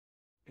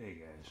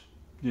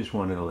Just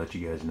wanted to let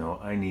you guys know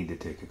I need to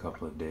take a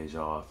couple of days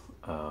off.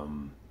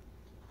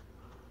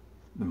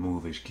 The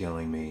move is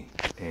killing me,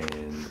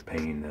 and the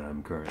pain that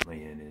I'm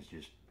currently in is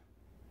just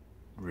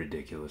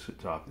ridiculous.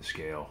 It's off the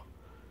scale.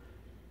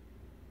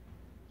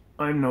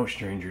 I'm no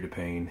stranger to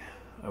pain.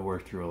 I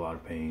work through a lot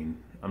of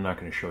pain. I'm not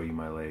going to show you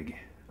my leg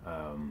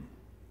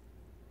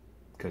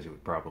because it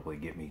would probably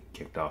get me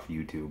kicked off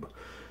YouTube.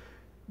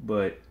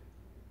 But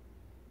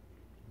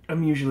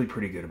I'm usually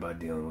pretty good about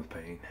dealing with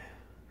pain.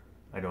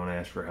 I don't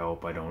ask for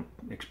help. I don't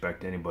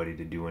expect anybody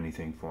to do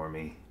anything for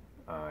me.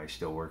 I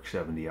still work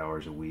 70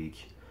 hours a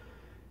week,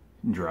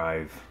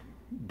 drive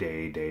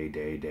day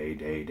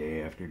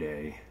after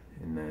day,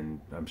 and then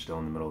I'm still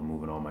in the middle of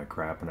moving all my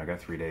crap, and I got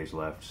 3 days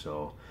left,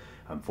 so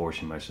I'm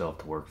forcing myself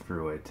to work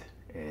through it,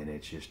 and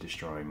it's just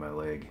destroying my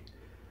leg.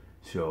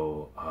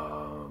 So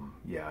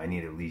yeah, I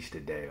need at least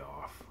a day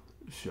off.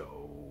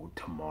 So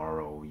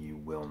tomorrow you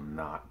will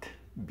not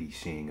be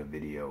seeing a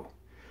video,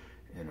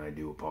 and I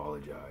do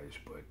apologize,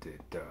 but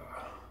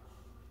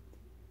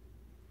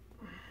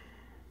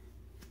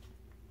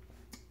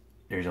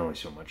there's only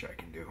so much I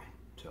can do.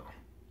 So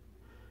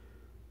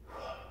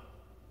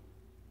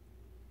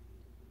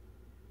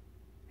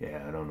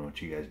yeah, I don't know what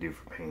you guys do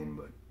for pain,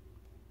 but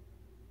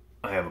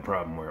I have a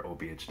problem where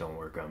opiates don't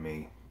work on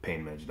me,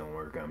 pain meds don't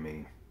work on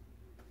me.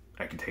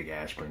 I can take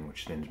aspirin,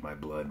 which thins my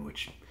blood,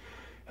 which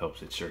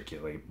helps it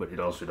circulate, but it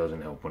also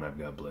doesn't help when I've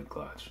got blood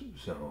clots.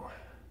 So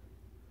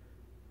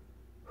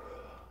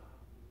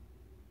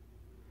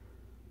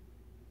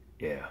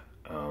yeah,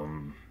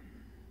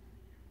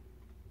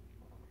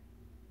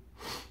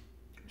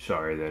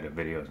 sorry that a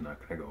video is not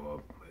going to go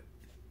up, but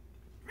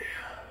yeah,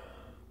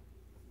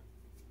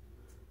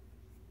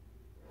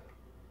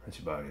 that's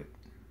about it.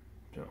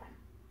 So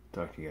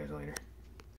talk to you guys later.